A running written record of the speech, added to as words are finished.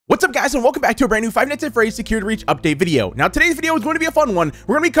What's up, guys, and welcome back to a brand new Five Nights at Freddy's Security Breach update video. Now, today's video is going to be a fun one.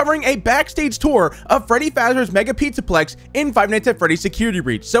 We're going to be covering a backstage tour of Freddy Fazbear's Mega Pizzaplex in Five Nights at Freddy's Security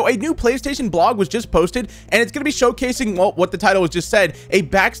Breach. So, a new PlayStation blog was just posted, and it's going to be showcasing, well, what the title has just said, a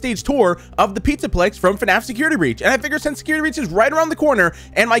backstage tour of the Pizzaplex from FNAF Security Breach. And I figure since Security Breach is right around the corner,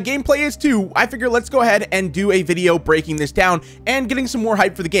 and my gameplay is too, I figure let's go ahead and do a video breaking this down and getting some more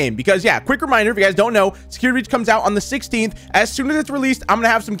hype for the game. Because, yeah, quick reminder, if you guys don't know, Security Breach comes out on the 16th. As soon as it's released, I'm going to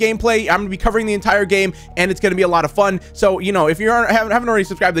have some gameplay. I'm going to be covering the entire game, and it's going to be a lot of fun. So, you know, if you haven't already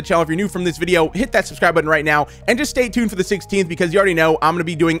subscribed to the channel, if you're new from this video, hit that subscribe button right now, and just stay tuned for the 16th, because you already know I'm going to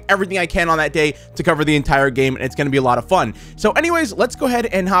be doing everything I can on that day to cover the entire game, and it's going to be a lot of fun. So anyways, let's go ahead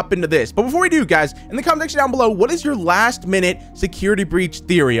and hop into this. But before we do, guys, in the comment section down below, what is your last minute Security Breach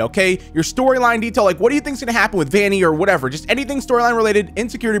theory? Okay, your storyline detail, like what do you think is going to happen with Vanny or whatever, just anything storyline related in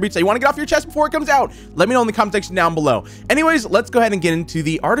Security Breach that you want to get off your chest before it comes out, let me know in the comment section down below. Anyways, let's go ahead and get into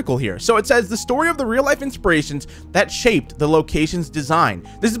the article here. So it says the story of the real-life inspirations that shaped the location's design.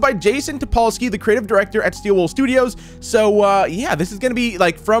 This is by Jason Topolsky, the creative director at Steelwool Studios. So yeah, this is going to be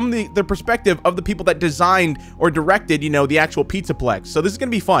like from the perspective of the people that designed or directed, you know, the actual Pizzaplex. So this is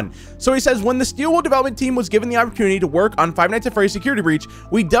going to be fun. So he says, when the Steelwool development team was given the opportunity to work on Five Nights at Freddy's Security Breach,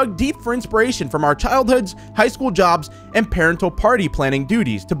 we dug deep for inspiration from our childhoods, high school jobs, and parental party planning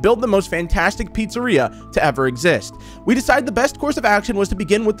duties to build the most fantastic pizzeria to ever exist. We decided the best course of action was to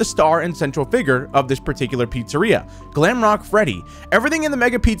begin with the star and central figure of this particular pizzeria, Glam Rock Freddy. Everything in the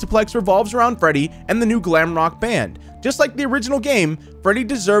Mega Pizzaplex revolves around Freddy and the new Glam Rock band. Just like the original game, Freddy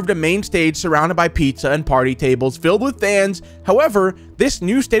deserved a main stage surrounded by pizza and party tables filled with fans. However, this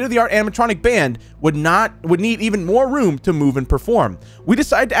new state-of-the-art animatronic band would need even more room to move and perform. We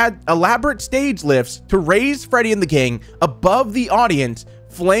decided to add elaborate stage lifts to raise Freddy and the gang above the audience,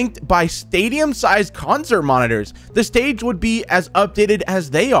 flanked by stadium-sized concert monitors. The stage would be as updated as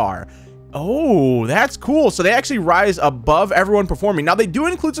they are. Oh, that's cool. So they actually rise above everyone performing. Now, they do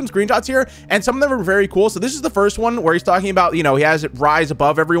include some screenshots here, and some of them are very cool. So this is the first one where he's talking about, you know, he has it rise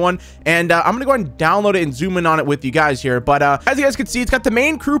above everyone. And I'm going to go ahead and download it and zoom in on it with you guys here. But as you guys can see, it's got the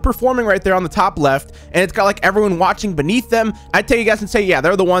main crew performing right there on the top left, and it's got like everyone watching beneath them. I'd take you guys and say, yeah,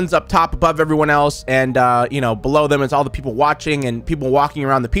 they're the ones up top above everyone else. And, you know, below them is all the people watching and people walking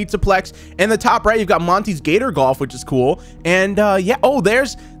around the Pizzaplex. In the top right, you've got Monty's Gator Golf, which is cool. And yeah, oh,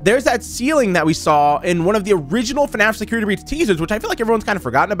 there's that ceiling that we saw in one of the original FNAF Security Breach teasers, which I feel like everyone's kind of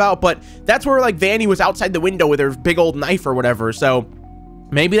forgotten about, but that's where like Vanny was outside the window with her big old knife or whatever. So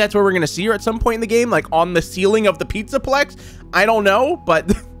maybe that's where we're going to see her at some point in the game, like on the ceiling of the Pizzaplex. I don't know, but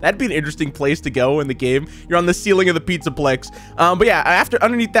that'd be an interesting place to go in the game. You're on the ceiling of the Pizzaplex. But yeah,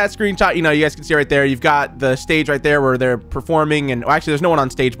 underneath that screenshot, you know, you guys can see right there, you've got the stage right there where they're performing. And well, actually, there's no one on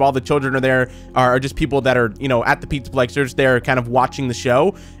stage, but all the children are there, are just people that are, you know, at the Pizzaplex. They're just there kind of watching the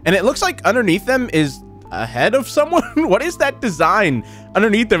show. And it looks like underneath them is a head of someone. What is that design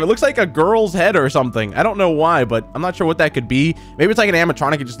underneath them? It looks like a girl's head or something. I don't know why, but I'm not sure what that could be. Maybe it's like an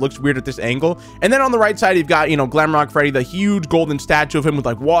animatronic. It just looks weird at this angle. And then on the right side, you've got, you know, Glam Rock Freddy, the huge golden statue of him with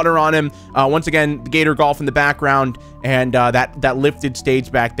like water on him. Once again, the Gator Golf in the background, and that lifted stage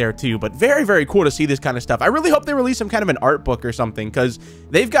back there too. But very, very cool to see this kind of stuff. I really hope they release some kind of an art book or something, because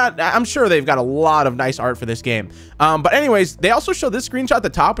I'm sure they've got a lot of nice art for this game. But anyways, they also show this screenshot at the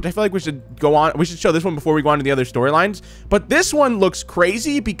top, which I feel like we should show this one before we go on to the other storylines. But this one looks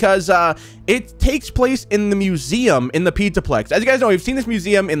crazy because it takes place in the museum in the Pizzaplex. As you guys know, we've seen this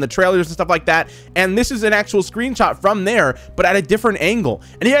museum in the trailers and stuff like that, and this is an actual screenshot from there, but at a different angle.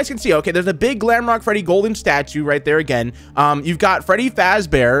 And you guys can see, okay, there's a big Glam Rock Freddy golden statue right there again. You've got Freddy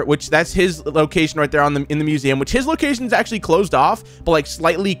Fazbear, which that's his location right there in the museum, which his location is actually closed off, but like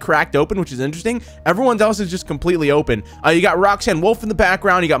slightly cracked open, which is interesting. Everyone's else is just completely open. You got Roxanne Wolf in the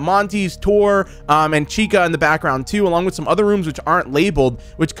background. You got Monty's tour and Chica in the background too, along with some other rooms which aren't labeled,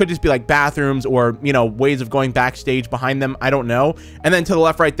 which could just be like bathrooms or, you know, ways of going backstage behind them. I don't know. And then to the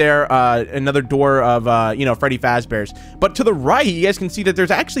left right there, another door of, you know, Freddy Fazbear's. But to the right, you guys can see that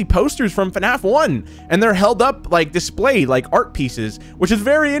there's actually posters from FNAF 1, and they're held up, like displayed like art pieces, which is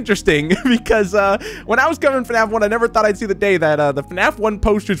very interesting because when I was covering FNAF 1, I never thought I'd see the day that the FNAF 1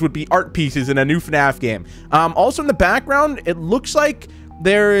 posters would be art pieces in a new FNAF game. Also in the background, it looks like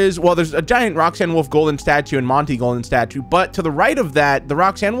there's a giant Roxanne Wolf golden statue and Monty golden statue, but to the right of that, the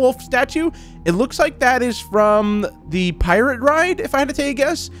Roxanne Wolf statue, it looks like that is from the pirate ride, if I had to take a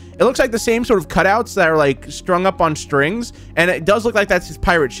guess. It looks like the same sort of cutouts that are like strung up on strings, and it does look like that's his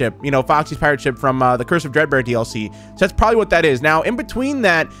pirate ship, you know, Foxy's pirate ship from the Curse of Dreadbear DLC. So that's probably what that is. Now, in between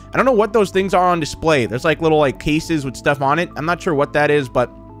that, I don't know what those things are on display. There's like little like cases with stuff on it. I'm not sure what that is,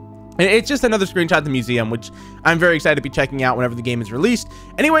 but It's just another screenshot of the museum, which I'm very excited to be checking out whenever the game is released.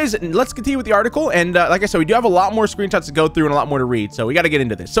 Anyways, let's continue with the article. And like I said, we do have a lot more screenshots to go through and a lot more to read, so we got to get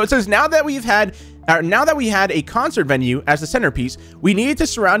into this. So it says, now that we had a concert venue as the centerpiece, we needed to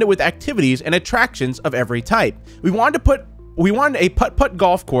surround it with activities and attractions of every type. We wanted a putt-putt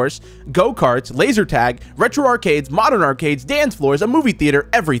golf course, go-karts, laser tag, retro arcades, modern arcades, dance floors, a movie theater,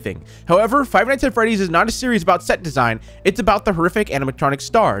 everything. However, Five Nights at Freddy's is not a series about set design, it's about the horrific animatronic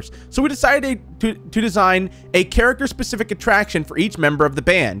stars. So we decided to design a character-specific attraction for each member of the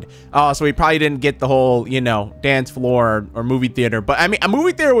band. So we probably didn't get the whole, you know, dance floor or movie theater, but I mean, a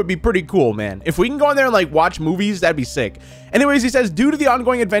movie theater would be pretty cool, man. If we can go in there and like watch movies, that'd be sick. Anyways, he says, due to the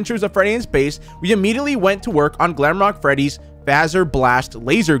ongoing adventures of Freddy in space, we immediately went to work on Glamrock Freddy's Fazbear Blast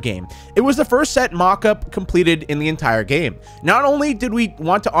laser game. It was the first set mock-up completed in the entire game. Not only did we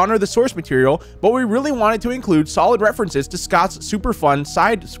want to honor the source material, but we really wanted to include solid references to Scott's super fun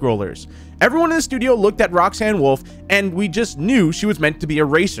side scrollers. Everyone in the studio looked at Roxanne Wolf, and we just knew she was meant to be a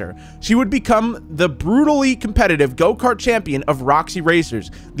racer. She would become the brutally competitive go-kart champion of Roxy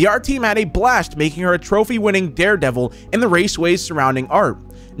Racers. The art team had a blast making her a trophy-winning daredevil in the raceways surrounding art.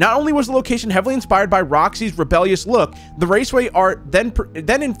 Not only was the location heavily inspired by Roxy's rebellious look, the raceway art then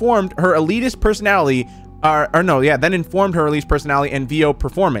informed her elitist personality, then informed her elitist personality and VO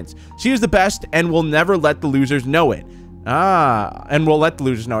performance. She is the best and will never let the losers know it. And we'll let the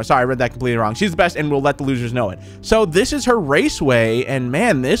losers know it. Sorry, I read that completely wrong. She's the best and we'll let the losers know it. So this is her raceway, and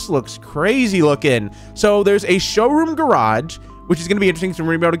man, this looks crazy looking. So there's a showroom garage, which is going to be interesting, so we're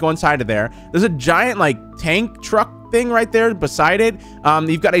going to be able to go inside of there. There's a giant like tank truck thing right there beside it.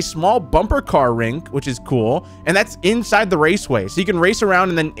 You've got a small bumper car rink, which is cool, and that's inside the raceway, so you can race around,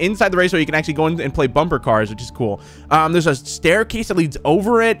 and then inside the raceway you can actually go in and play bumper cars, which is cool. There's a staircase that leads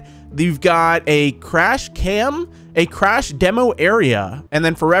over it. You've got a crash cam, a crash demo area, and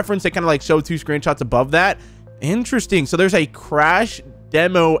then for reference they kind of like show two screenshots above that. Interesting. So there's a crash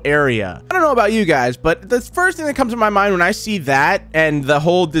demo area. I don't know about you guys, but the first thing that comes to my mind when I see that and the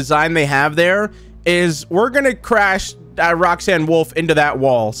whole design they have there is we're gonna crash Roxanne Wolf into that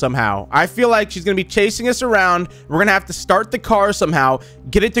wall somehow. I feel like she's gonna be chasing us around. We're gonna have to start the car somehow,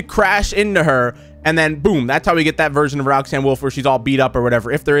 get it to crash into her, and then boom, that's how we get that version of Roxanne Wolf where she's all beat up or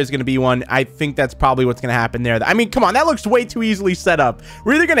whatever. If there is going to be one, I think that's probably what's going to happen there. I mean, come on, that looks way too easily set up.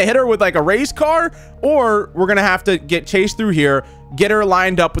 We're either going to hit her with like a race car, or we're going to have to get chased through here, get her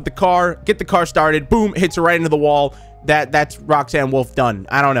lined up with the car, get the car started, boom, hits her right into the wall. That's Roxanne Wolf done.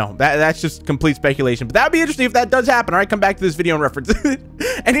 I don't know. That's just complete speculation, but that'd be interesting if that does happen. All right, come back to this video and reference it.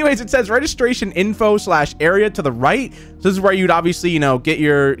 Anyways, it says registration info / area to the right. So this is where you'd obviously, you know,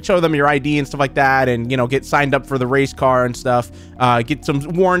 show them your ID and stuff like that, and, you know, get signed up for the race car and stuff. Get some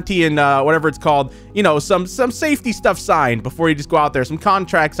warranty and whatever it's called, you know, some safety stuff signed before you just go out there, some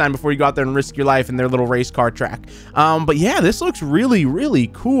contract signed before you go out there and risk your life in their little race car track. But yeah, this looks really,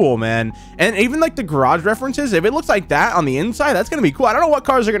 really cool, man. And even like the garage references, if it looks like that on the inside, that's gonna be cool. I don't know what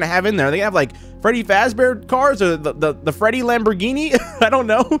cars they're gonna have in there. They have like Freddy Fazbear cars, or the Freddy Lamborghini. I don't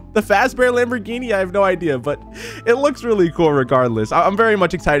know, the Fazbear Lamborghini. I have no idea, but it looks really cool regardless. I'm very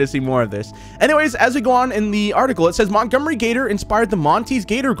much excited to see more of this. Anyways, as we go on in the article, it says Montgomery Gator inspired the Monty's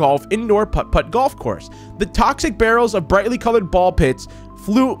Gator Golf indoor putt-putt golf course. The toxic barrels of brightly colored ball pits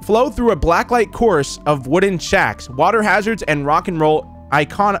flow through a blacklight course of wooden shacks, water hazards, and rock and roll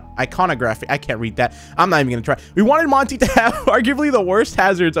iconography. I can't read that. I'm not even gonna try. We wanted Monty to have arguably the worst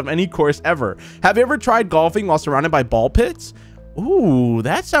hazards of any course ever. Have you ever tried golfing while surrounded by ball pits? Ooh,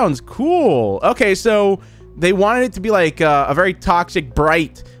 that sounds cool. Okay, so they wanted it to be like a very toxic,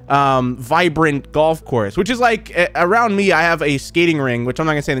 bright, vibrant golf course, which is like around me. I have a skating ring, which I'm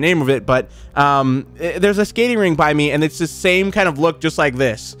not gonna say the name of it, but there's a skating ring by me, and it's the same kind of look, just like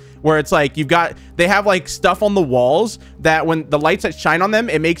this, where it's like they have like stuff on the walls that when the lights that shine on them,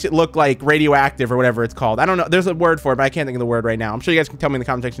 it makes it look like radioactive or whatever it's called. I don't know. There's a word for it, but I can't think of the word right now. I'm sure you guys can tell me in the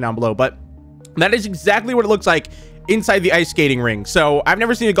comment section down below, but that is exactly what it looks like inside the ice skating ring. So I've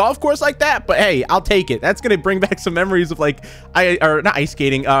never seen a golf course like that, but hey, I'll take it. That's gonna bring back some memories of like not ice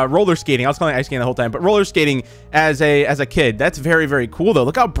skating, roller skating. I was calling it ice skating the whole time, but roller skating as a kid. That's very, very cool though.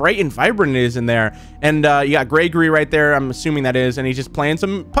 Look how bright and vibrant it is in there. And you got Gregory right there, I'm assuming that is, and he's just playing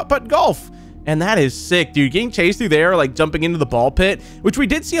some putt-putt golf. And that is sick, dude. Getting chased through there, like jumping into the ball pit, which we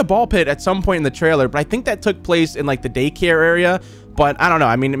did see a ball pit at some point in the trailer, but I think that took place in like the daycare area. but I don't know.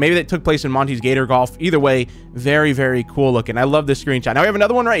 I mean, maybe that took place in Monty's Gator Golf. Either way, very, very cool looking. I love this screenshot. Now we have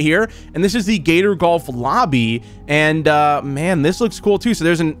another one right here, and this is the Gator Golf lobby, and man, this looks cool too. So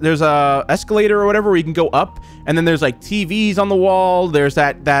there's a escalator or whatever where you can go up, and then there's like TVs on the wall. There's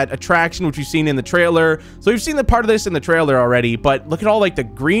that attraction which you've seen in the trailer. So we've seen the part of this in the trailer already, but look at all like the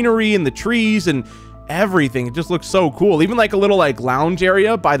greenery and the trees and everything. It just looks so cool. Even like a little like lounge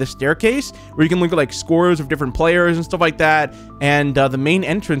area by the staircase where you can look at like scores of different players and stuff like that, and the main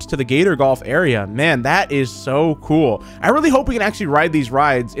entrance to the Gator Golf area. Man, that is so cool. I really hope we can actually ride these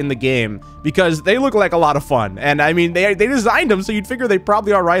rides in the game because they look like a lot of fun, and I mean they designed them so you'd figure they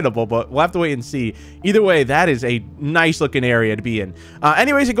probably are rideable, but we'll have to wait and see. Either way, that is a nice looking area to be in.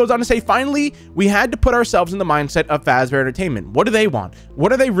 Anyways, it goes on to say, finally we had to put ourselves in the mindset of Fazbear Entertainment. What do they want?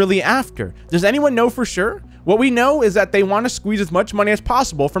 What are they really after? Does anyone know for sure? What we know is that they want to squeeze as much money as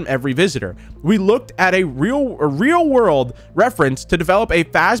possible from every visitor. We looked at a real world reference to develop a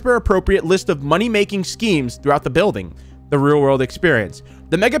Fazbear appropriate list of money-making schemes throughout the building. The real world experience.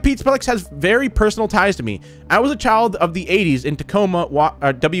 The Mega Pizzaplex has very personal ties to me. I was a child of the 80s in Tacoma,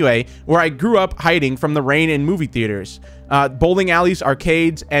 WA, where I grew up hiding from the rain in movie theaters, bowling alleys,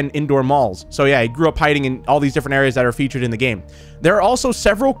 arcades, and indoor malls. So yeah, I grew up hiding in all these different areas that are featured in the game. There are also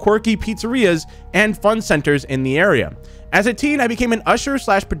several quirky pizzerias and fun centers in the area. As a teen, I became an usher /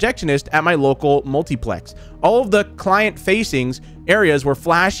 projectionist at my local multiplex. All of the client-facing areas were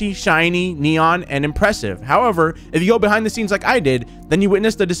flashy, shiny, neon, and impressive. However, if you go behind the scenes like I did, then you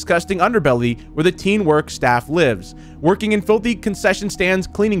witness the disgusting underbelly where the teen work staff lives. Working in filthy concession stands,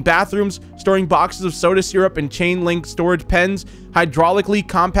 cleaning bathrooms, storing boxes of soda syrup in chain-link storage pens, hydraulically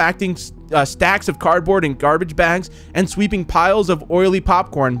compacting stacks of cardboard and garbage bags, and sweeping piles of oily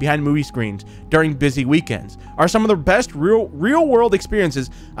popcorn behind movie screens during busy weekends are some of the best real world experiences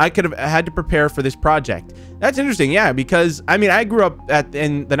I could have had to prepare for this project. That's interesting, yeah, because I mean I grew up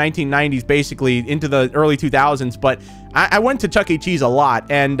in the 1990s, basically into the early 2000s, but I went to Chuck E. Cheese a lot,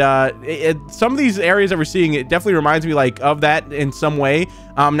 and some of these areas that we're seeing, it definitely reminds me like of that in some way.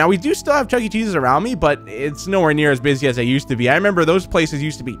 Now we do still have Chuck E. Cheese's around me, but it's nowhere near as busy as they used to be. I remember those places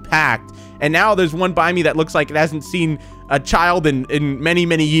used to be packed, and now there's one by me that looks like it hasn't seen a child in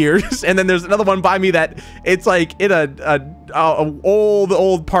many years, and then there's another one by me that it's like in a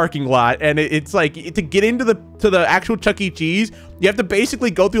old parking lot, and it's like to get into the actual Chuck E. Cheese, you have to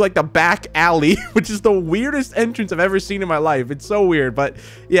basically go through like the back alley, which is the weirdest entrance I've ever seen in my life. It's so weird, but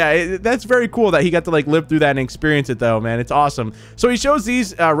yeah, that's very cool that he got to like live through that and experience it though, man. It's awesome. So he shows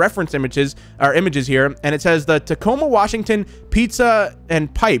these reference images here, and it says the Tacoma, Washington pizza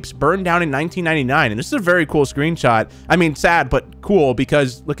and pipes burned down in 1999, and this is a very cool screenshot. I mean, sad but cool,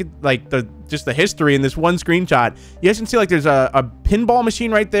 because look at like just the history in this one screenshot. You guys can see like there's a pinball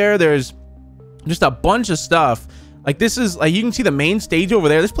machine right there. There's just a bunch of stuff. Like this is like, you can see the main stage over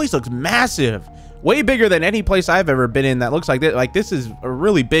there. This place looks massive, way bigger than any place I've ever been in that looks like this. Like this is a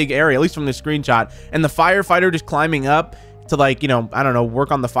really big area, at least from this screenshot. And the firefighter just climbing up to like, you know, I don't know,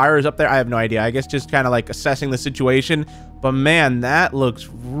 work on the fires up there. I have no idea. I guess just kind of like assessing the situation. But man, that looks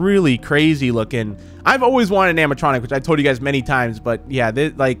really crazy looking. I've always wanted an animatronic, which I told you guys many times, but yeah,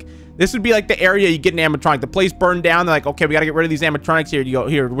 this would be like the area you get an animatronic. The place burned down. They're like, okay, we got to get rid of these animatronics. Here you go.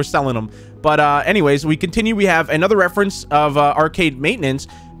 Here, we're selling them. But anyways, we continue. We have another reference of arcade maintenance.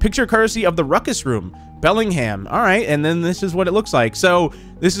 Picture courtesy of the Ruckus Room, Bellingham. All right, and then this is what it looks like. So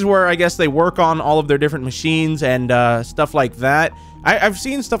this is where I guess they work on all of their different machines and stuff like that. I've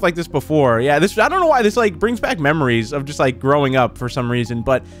seen stuff like this before. Yeah, this, I don't know why this like brings back memories of just like growing up for some reason,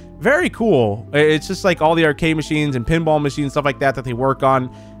 but very cool. It's just like all the arcade machines and pinball machines, stuff like that they work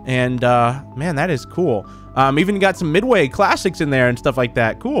on. And man, that is cool. Even got some Midway classics in there and stuff like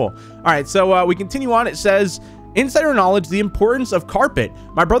that. Cool. All right, so we continue on. It says, insider knowledge, the importance of carpet.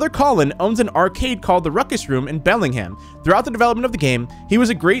 My brother Colin owns an arcade called the Ruckus Room in Bellingham. Throughout the development of the game, he was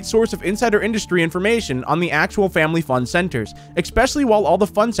a great source of insider industry information on the actual family fun centers, especially while all the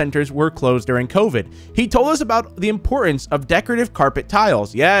fun centers were closed during COVID. He told us about the importance of decorative carpet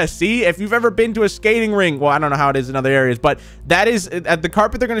tiles. Yeah, see, if you've ever been to a skating rink, well, I don't know how it is in other areas, but that is, the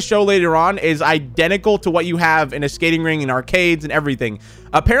carpet they're going to show later on is identical to what you have in a skating ring and arcades and everything.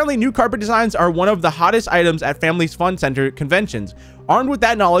 Apparently, new carpet designs are one of the hottest items at Family's Fun Center conventions. Armed with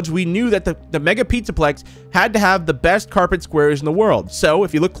that knowledge, we knew that the Mega Pizzaplex had to have the best carpet squares in the world. So,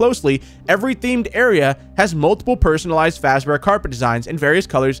 if you look closely, every themed area has multiple personalized Fazbear carpet designs in various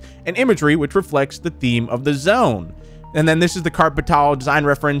colors and imagery which reflects the theme of the zone. And then this is the carpet tile design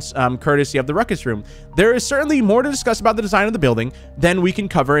reference, courtesy of the Ruckus Room. There is certainly more to discuss about the design of the building than we can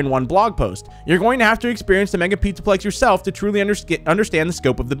cover in one blog post. You're going to have to experience the Mega Pizzaplex yourself to truly understand the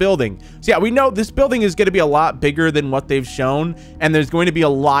scope of the building. So yeah, we know this building is going to be a lot bigger than what they've shown, and there's going to be a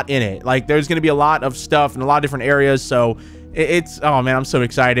lot in it. Like, there's going to be a lot of stuff in a lot of different areas, so it's, oh man, I'm so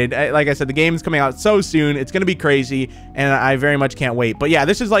excited. Like I said, the game is coming out so soon. It's going to be crazy, and I very much can't wait. But yeah,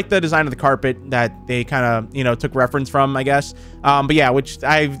 this is like the design of the carpet that they kind of, you know, took reference from, I guess. But yeah, which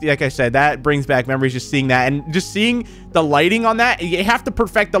like I said, that brings back memories, just seeing that and just seeing the lighting on that. You have to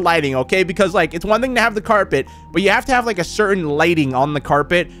perfect the lighting, okay? Because like, it's one thing to have the carpet, but you have to have like a certain lighting on the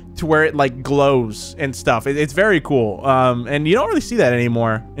carpet to where it like glows and stuff. It's very cool. And you don't really see that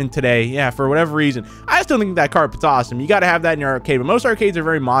anymore in today. Yeah, for whatever reason. I still think that carpet's awesome. You got to have that in your arcade, but most arcades are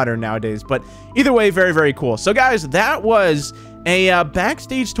very modern nowadays. But either way, very, very cool. So guys, that was a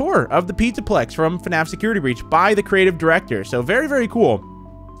backstage tour of the Pizzaplex from FNAF Security Breach by the creative director. So very, very cool.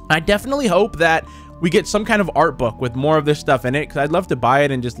 I definitely hope that we get some kind of art book with more of this stuff in it, because I'd love to buy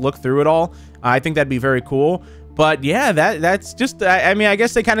it and just look through it all. I think that'd be very cool. But yeah, that's just, I mean, I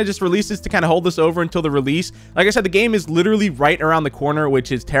guess they kind of just released this to kind of hold this over until the release. Like I said, the game is literally right around the corner,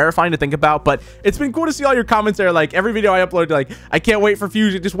 which is terrifying to think about. But it's been cool to see all your comments there. Like, every video I upload, like, I can't wait for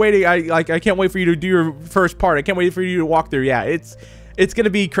Fusion, just waiting. I can't wait for you to do your first part. I can't wait for you to walk through. Yeah, it's going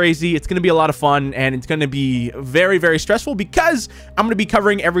to be crazy. It's going to be a lot of fun, and it's going to be very, very stressful, because I'm going to be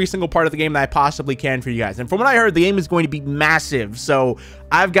covering every single part of the game that I possibly can for you guys. And from what I heard, the game is going to be massive, so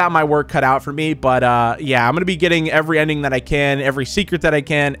I've got my work cut out for me. But yeah, I'm going to be getting every ending that I can, every secret that I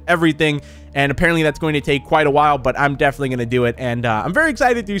can, everything. And apparently that's going to take quite a while, but I'm definitely going to do it, and I'm very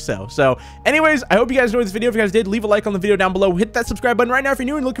excited to do so. So anyways, I hope you guys enjoyed this video. If you guys did, leave a like on the video down below. Hit that subscribe button right now if you're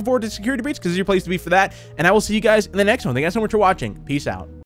new and looking forward to Security Breach, because it's your place to be for that. And I will see you guys in the next one. Thank you guys so much for watching. Peace out.